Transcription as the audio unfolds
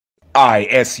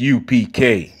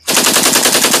I.S.U.P.K.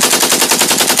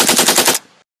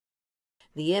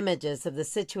 The images of the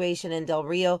situation in Del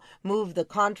Rio moved the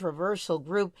controversial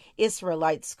group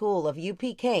Israelite School of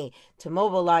UPK to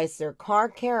mobilize their car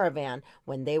caravan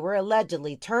when they were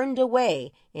allegedly turned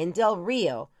away in Del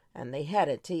Rio and they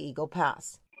headed to Eagle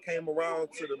Pass. Came around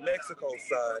to the Mexico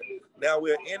side. Now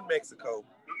we're in Mexico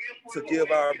to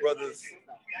give our brothers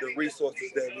the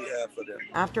resources that we have for them.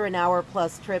 After an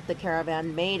hour-plus trip, the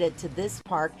caravan made it to this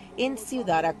park in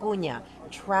Ciudad Acuña,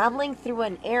 traveling through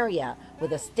an area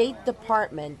with a State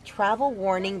Department travel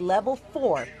warning level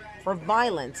 4 for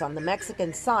violence on the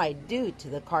Mexican side due to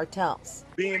the cartels.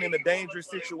 Being in a dangerous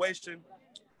situation,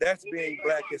 that's being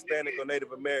Black, Hispanic, or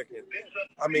Native American.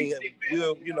 I mean,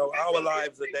 our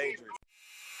lives are dangerous.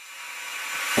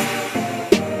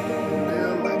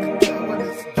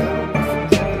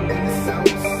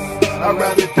 I'd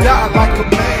rather die like a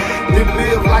man than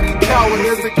live like a coward.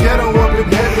 There's a ghetto up in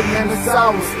heaven and it's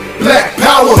ours. Black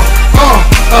power,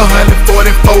 144,000.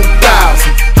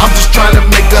 I'm just trying to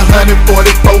make 144,000.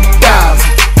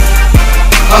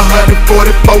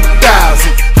 144,000.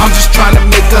 I'm just trying to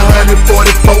make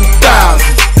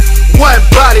 144,000. One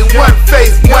body, one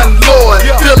faith, one Lord.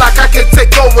 Feel like I can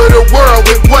take over the world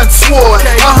with one sword.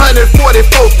 144,000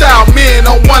 men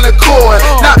on one accord.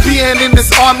 Not being in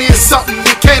this army is something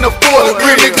you can't afford.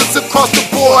 Real niggas across the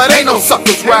board, ain't no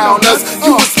suckers round us.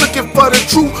 You was looking for the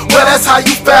truth, well that's how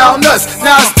you found us.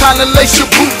 Now it's time to lace your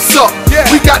boots up.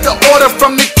 We got the order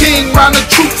from the king, round the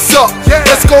troops up.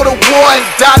 Let's go to war and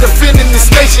die defending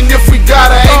this nation if we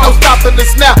gotta. Ain't no stopping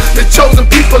us now. The chosen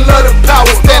people of the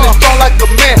power, standing strong like a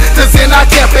man. Cause in our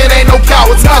camp it ain't no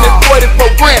cowards. 144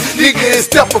 grand, nigga is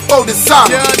step before the sign.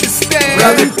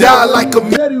 Rather die like a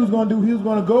man. He said he was gonna do, he was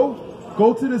gonna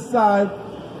go to the side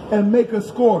and make a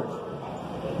scourge.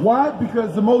 Why?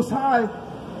 Because the Most High,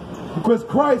 because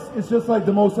Christ is just like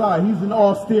the Most High. He's an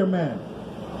austere man.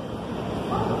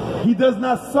 He does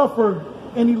not suffer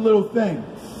any little thing.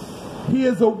 He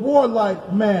is a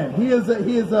warlike man. He is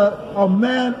a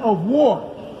man of war.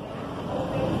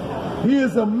 He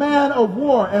is a man of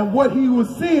war, and what he was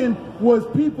seeing was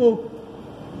people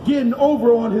getting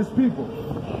over on his people.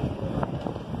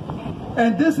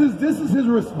 And this is his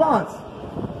response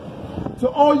to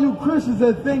all you Christians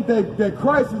that think that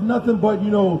Christ is nothing but,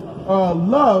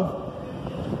 love.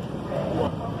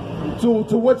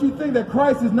 To what you think that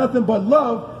Christ is nothing but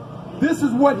love, this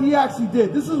is what he actually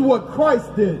did. This is what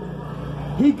Christ did.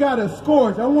 He got a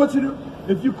scourge. I want you to,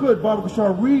 if you could, Baba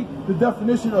Kashar, read the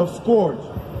definition of scourge.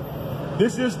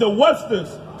 This is the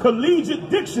Webster's Collegiate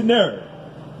Dictionary.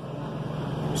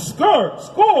 Scourge,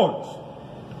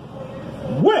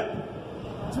 whip.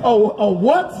 Oh, a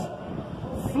what?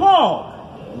 Flog,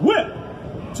 whip,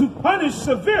 to punish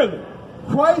severely.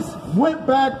 Christ went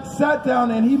back, sat down,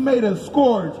 and he made a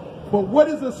scourge. But what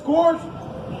is a scourge?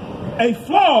 A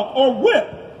flog or whip.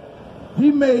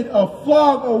 He made a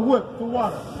flog or whip. The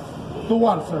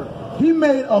water, sir. He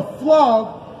made a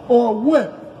flog or a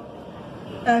whip.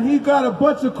 And he got a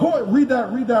bunch of cords. Read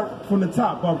that from the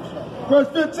top, verse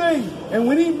 15. And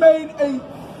when he made a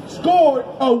scourge,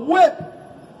 a whip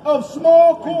of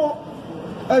small cord,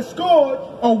 a scourge,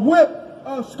 a whip,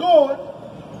 a scourge,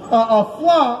 a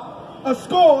flog, a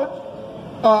scourge,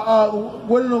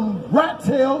 one of them rat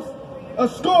tails, a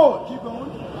scourge. Keep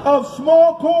going. Of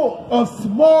small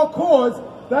cords.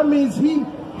 That means he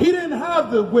didn't have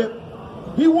the whip.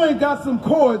 He went and got some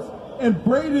cords and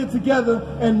braided it together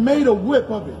and made a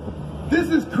whip of it. This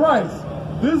is Christ.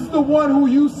 This is the one who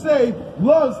you say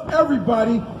loves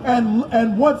everybody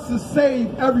and wants to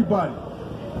save everybody.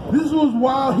 This was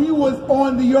while he was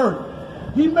on the earth.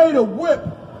 He made a whip,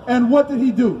 and what did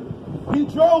he do? He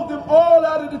drove them all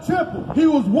out of the temple. He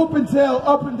was whooping tail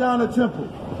up and down the temple.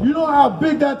 You know how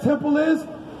big that temple is?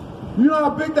 You know how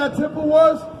big that temple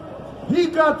was? He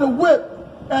got the whip,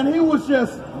 and he was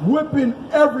just whipping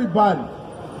everybody.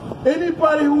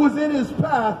 Anybody who was in his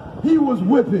path, he was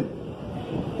whipping.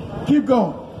 Keep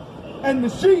going. And the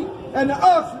sheep and the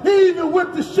ox, he even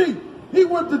whipped the sheep. He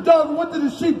whipped the dog. What did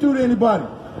the sheep do to anybody?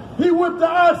 He whipped the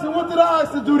oxen. What did the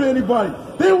oxen do to anybody?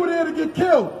 They were there to get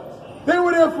killed. They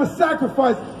were there for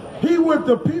sacrifice. He whipped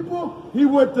the people. He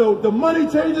whipped the money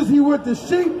changers. He whipped the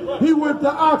sheep. He whipped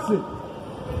the oxen.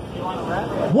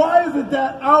 Why is it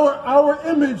that our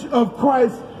image of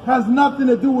Christ has nothing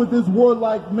to do with this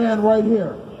warlike man right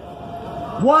here?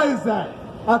 Why is that?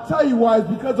 I'll tell you why. It's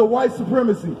because of white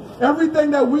supremacy.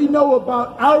 Everything that we know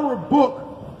about our book,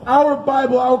 our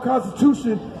Bible, our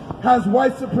Constitution, has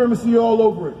white supremacy all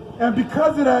over it. And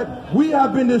because of that, we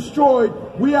have been destroyed.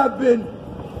 We have been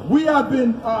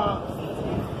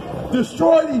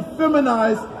destroyed,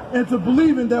 effeminized, into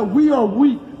believing that we are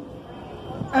weak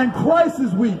and Christ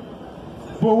is weak.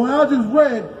 But when I just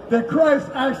read that Christ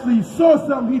actually saw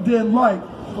something he didn't like.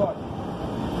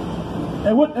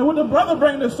 And what the brother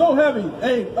bringing is so heavy.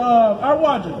 Hey, our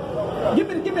watcher, give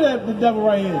me the devil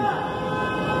right here.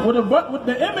 With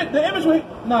the image,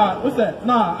 what's that?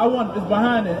 I want it's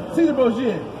behind it. Caesar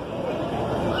Borgia.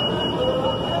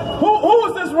 Who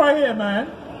is this right here, man?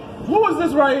 Who is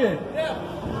this right here?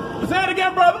 Yeah. Say it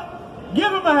again, brother.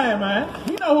 Give him a hand, man.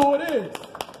 He know who it is.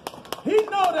 He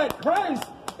know that Christ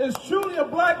is truly a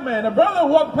black man. The brother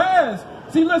walked past.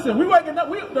 See, listen, we waking up.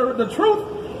 The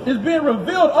truth is being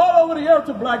revealed all over the earth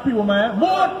to black people, man.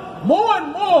 More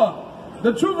and more,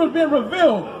 the truth is being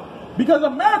revealed because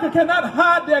America cannot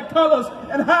hide their colors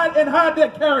and hide their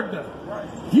character.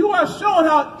 You are showing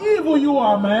how evil you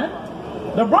are, man.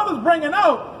 The brother's bringing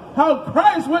out how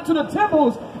Christ went to the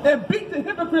temples and beat the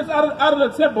hypocrites out of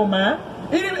the temple, man,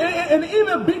 and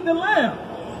even beat the lamb.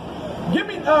 Give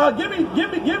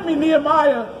me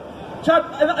Nehemiah,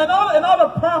 and all the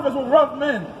prophets were rough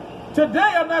men. Today,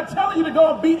 I'm not telling you to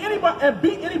go and beat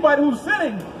anybody who's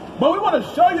sinning, but we want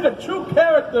to show you the true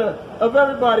character of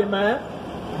everybody, man.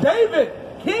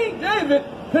 King David,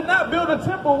 could not build a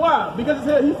temple. Why? Because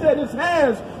he said his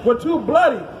hands were too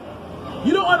bloody.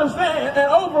 You don't understand.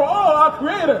 And overall, our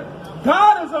Creator,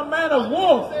 God is a man of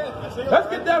war. Let's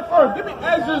get that first. Give me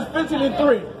Exodus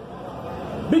 15:3.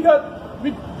 Because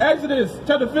Exodus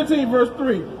chapter 15, verse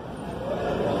 3.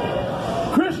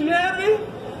 Christianity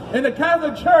and the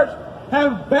Catholic Church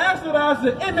have bastardized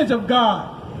the image of God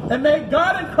and made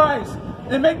God and Christ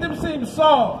and make them seem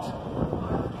soft.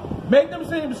 Make them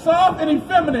seem soft and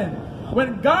effeminate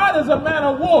when God is a man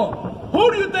of war.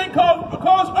 Who do you think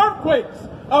cause earthquakes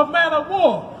of man of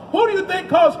war? Who do you think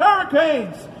cause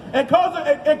hurricanes and cause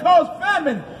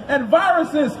famine and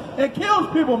viruses and kills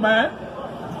people, man?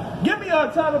 Give me a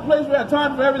time and place where a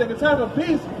time for everything, a time for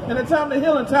peace and a time to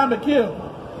heal and time to kill.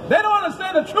 They don't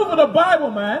understand the truth of the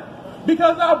Bible, man,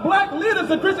 because our black leaders,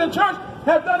 the Christian church,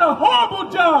 have done a horrible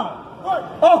job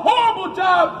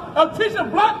of teaching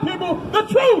black people the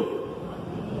truth.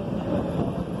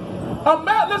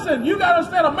 Listen, you got to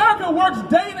understand, America works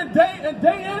day in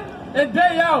and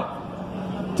day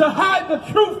out to hide the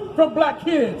truth from black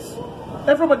kids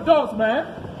and from adults, man.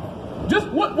 Just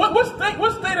what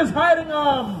state is hiding,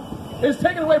 is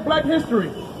taking away black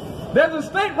history? There's a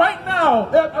state right now,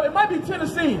 it might be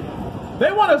Tennessee.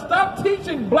 They want to stop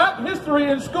teaching black history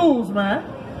in schools, man.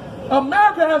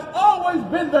 America has always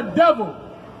been the devil.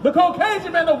 The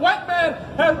Caucasian man, the white man,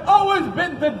 has always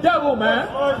been the devil, man.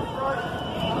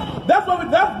 That's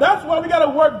why we got to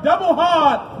work double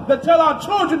hard to tell our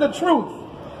children the truth.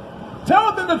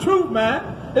 Tell them the truth,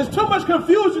 man. There's too much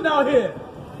confusion out here.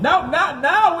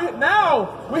 Now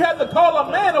we have to call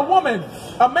a man a woman.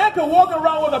 A man can walk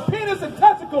around with a penis and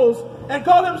testicles and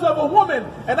call himself a woman,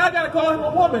 and I got to call him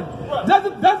a woman.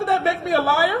 Doesn't that make me a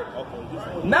liar?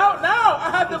 Now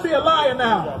I have to be a liar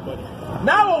now.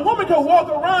 Now a woman can walk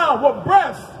around with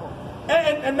breasts,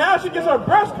 and now she gets her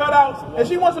breasts cut out, and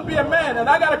she wants to be a man, and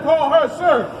I got to call her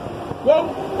sir.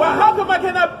 Well, how come I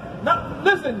cannot?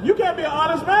 Listen, you can't be an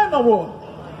honest man no more.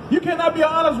 You cannot be an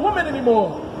honest woman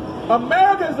anymore.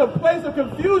 America is a place of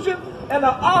confusion and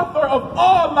the author of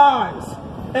all lies.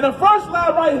 And the first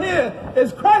lie right here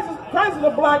is Christ is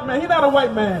a black man. He's not a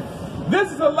white man.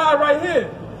 This is a lie right here.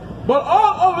 But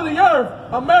all over the earth,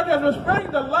 America is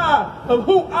spreading the lie of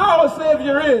who our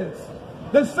Savior is.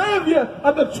 The Savior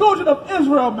of the children of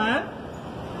Israel, man.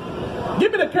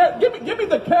 Give me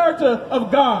the character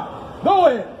of God. Go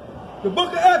ahead. The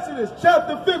book of Exodus,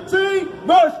 chapter 15,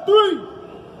 verse 3.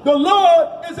 The Lord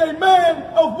is a man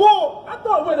of war.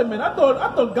 Wait a minute. I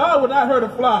thought God would not hurt a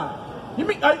fly. You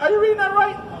mean, are you reading that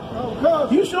right? Oh,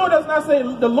 you sure does not say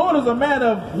the Lord is a man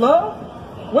of love?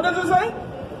 What does it say?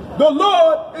 The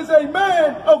Lord is a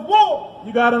man of war.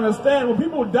 You got to understand, when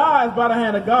people die, it's by the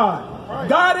hand of God. Right.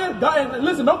 God, and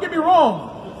listen, don't get me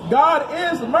wrong. God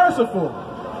is merciful.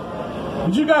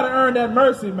 But you got to earn that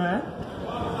mercy, man.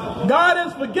 God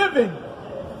is forgiving.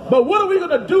 But what are we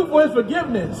going to do for his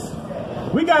forgiveness?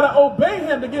 We got to obey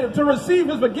him to receive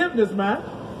his forgiveness, man.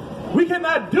 We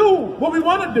cannot do what we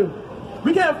want to do.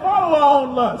 We can't follow our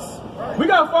own lusts. We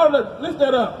got to follow lift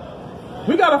that up.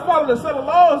 We got to follow the set of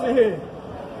laws in here.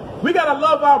 We got to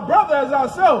love our brother as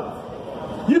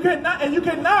ourselves. You cannot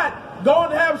go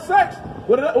and have sex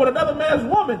with another man's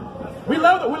woman. We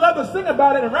love to sing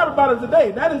about it and rap about it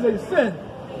today. That is a sin.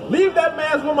 Leave that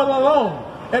man's woman alone.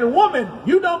 And woman,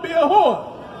 you don't be a whore.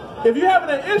 If you're having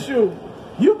an issue,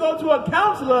 you go to a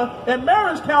counselor and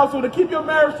marriage counsel to keep your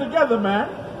marriage together, man.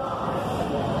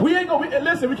 We ain't gonna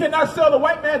listen. We cannot sell the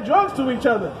white man drugs to each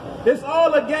other. It's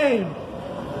all a game.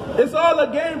 It's all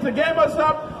a game to game us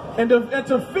up and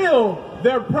to fill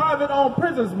their private-owned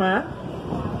prisons, man.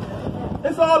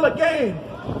 It's all a game,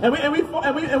 and we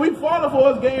falling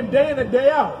for this game day in and day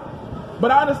out.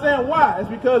 But I understand why. It's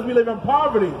because we live in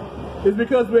poverty. It's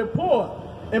because we're poor,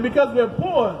 and because we're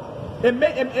poor,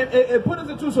 it put us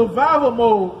into survival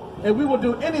mode, and we will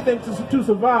do anything to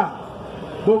survive.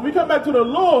 But when we come back to the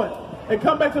Lord and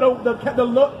come back to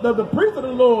the priest of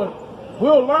the Lord,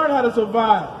 we'll learn how to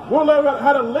survive. We'll learn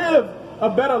how to live a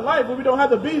better life where we don't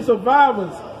have to be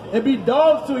survivors and be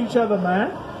dogs to each other,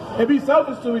 man, and be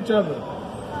selfish to each other.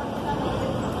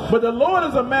 But the Lord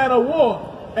is a man of war.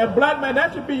 And black man,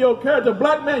 that should be your character.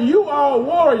 Black man, you are a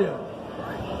warrior.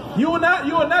 You are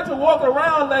not to walk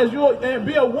around as and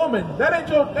be a woman. That ain't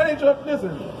your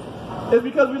listen. It's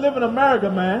because we live in America,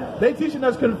 man. They teaching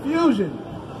us confusion.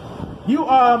 You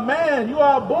are a man. You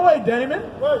are a boy, Damon.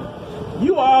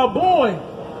 You are a boy.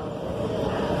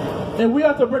 And we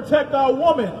have to protect our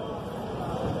women.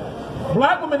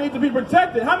 Black women need to be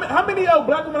protected. How many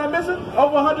black women are missing?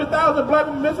 Over 100,000 black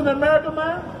women missing in America,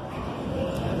 man?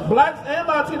 Blacks and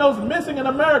Latinos missing in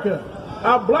America.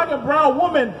 Our black and brown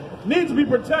women need to be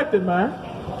protected, man.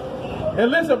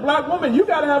 And listen, black women, you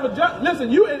gotta have a job.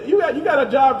 Listen, you got a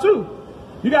job too.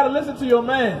 You gotta listen to your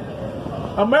man.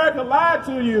 America lied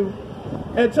to you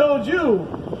and told you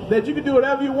that you can do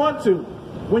whatever you want to.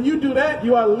 When you do that,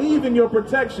 you are leaving your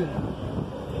protection.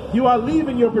 You are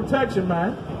leaving your protection,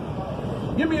 man.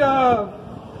 Give me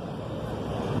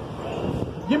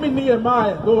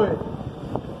Nehemiah. Go ahead.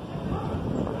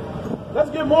 Let's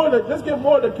get more of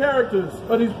the characters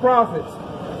of these prophets.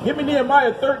 Give me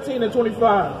Nehemiah 13 and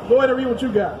 25. Go ahead and read what you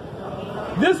got.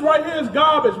 This right here is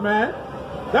garbage, man.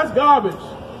 That's garbage.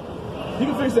 You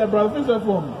can fix that, brother. Fix that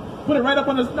for me. Put it right up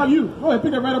on the... No, you. Go ahead.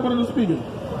 Pick it right up on the speaker.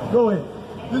 Go ahead.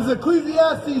 This is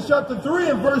Ecclesiastes chapter 3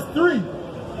 and verse 3.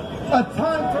 A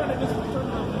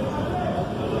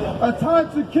time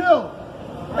to kill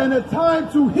and a time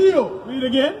to heal. Read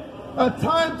again. A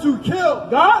time to kill.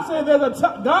 God said there's a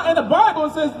time. God in the Bible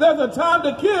says there's a time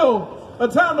to kill. A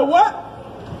time to what?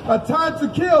 A time to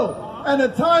kill and a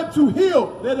time to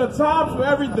heal. There's a time for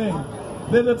everything.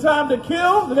 There's a time to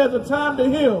kill and there's a time to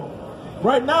heal.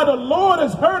 Right now the Lord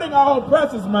is hurting our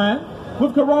oppressors, man,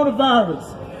 with coronavirus.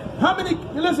 How many,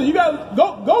 listen, you gotta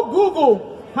go Google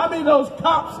how many of those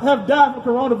cops have died from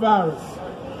coronavirus.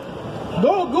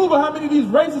 Go Google how many of these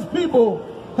racist people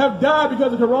have died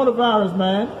because of coronavirus,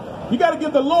 man. You got to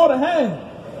give the Lord a hand.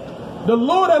 The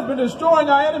Lord has been destroying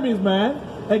our enemies, man.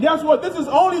 And guess what? This is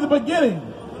only the beginning.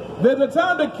 There's a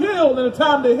time to kill and a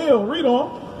time to heal. Read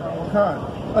on.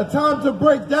 Okay. A time to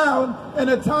break down and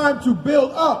a time to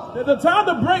build up. There's a time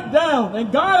to break down, and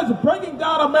God is breaking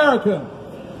down America.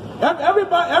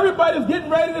 Everybody's getting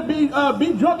ready to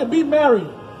be drunk and be merry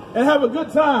and have a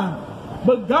good time.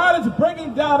 But God is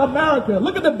breaking down America.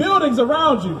 Look at the buildings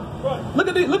around you. Look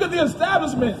at the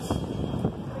establishments.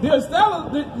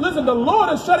 Listen, the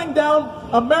Lord is shutting down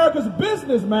America's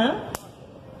business, man.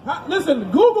 Listen,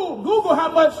 Google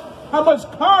how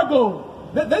much cargo.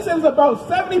 They say there's about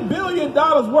 $70 billion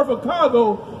worth of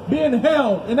cargo being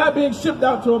held and not being shipped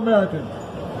out to America.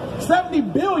 70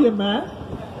 billion, man.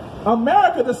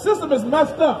 America, the system is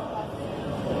messed up.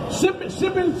 Shipping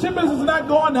is not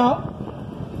going out.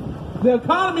 The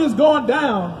economy is going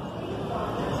down,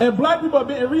 and black people are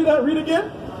being read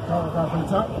again. From the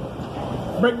top.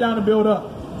 Break down and build up.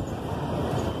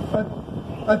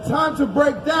 A time to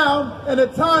break down and a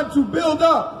time to build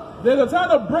up. There's a time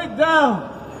to break down,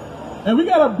 and we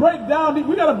gotta break down.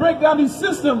 We gotta break down these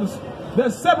systems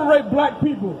that separate black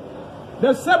people.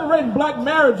 They're separating black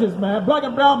marriages, man. Black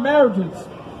and brown marriages.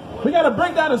 We gotta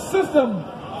break down the system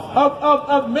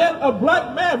of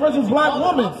black man versus black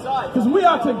woman, because we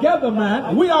are together,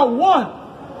 man. We are one.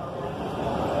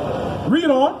 Read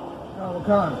on.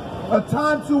 A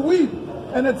time to weep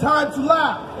and a time to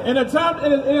laugh. And it's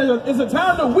a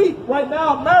time to weep. Right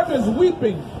now, America is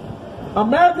weeping.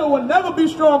 America will never be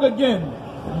strong again.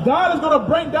 God is going to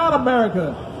bring down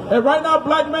America. And right now,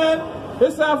 black man,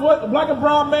 it's time for black and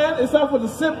brown man. It's time for to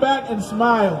sit back and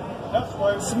smile. That's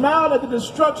right. Smile at the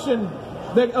destruction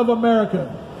of America.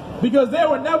 Because they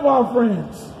were never our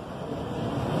friends.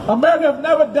 America have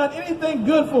never done anything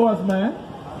good for us, man.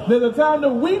 There's a time to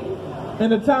weep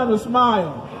and a time to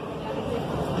smile.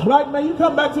 Black man, you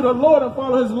come back to the Lord and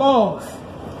follow his laws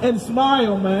and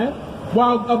smile, man,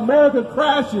 while America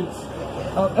crashes,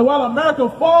 and while America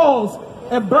falls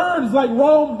and burns like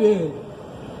Rome did.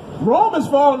 Rome is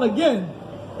falling again,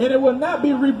 and it will not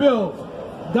be rebuilt.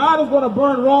 God is going to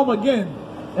burn Rome again,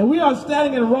 and we are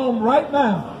standing in Rome right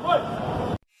now.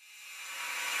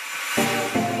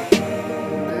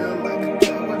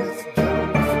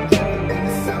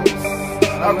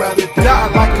 I'd rather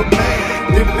die like a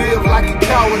man than live like a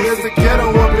coward. There's a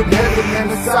ghetto up in heaven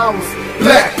and it's ours.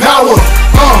 Black power,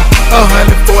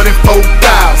 144,000.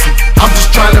 I'm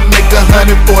just trying to make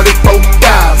 144,000.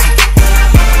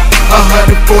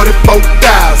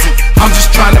 144,000. I'm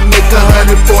just trying to make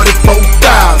 144,000.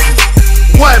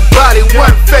 One body,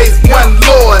 one faith, one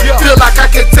Lord. Feel like I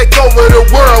can take over the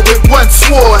world with one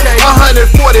sword.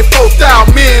 144,000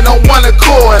 men on one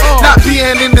accord. Not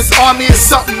being in this army is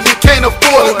something you can't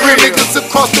afford. Real niggas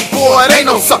across the board, ain't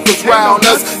no suckers round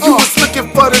us. You was looking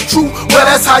for the truth, well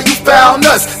that's how you found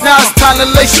us. Now it's time to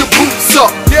lace your boots up.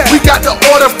 We got the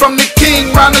order from the king,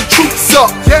 round the troops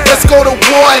up. Let's go to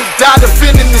war and die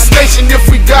defending this nation if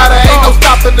we gotta. Ain't no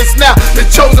stopping us now. The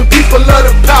chosen people of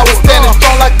the power, standing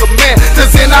strong like a man.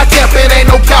 Cause in our camp it ain't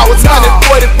no cowards.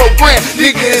 144 grand,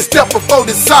 nigga, it's step before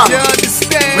dishonor.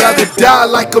 Rather die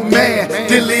like a man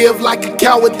than live like a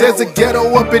coward. There's a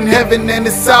ghetto up in heaven and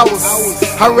it's ours.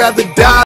 I'd rather die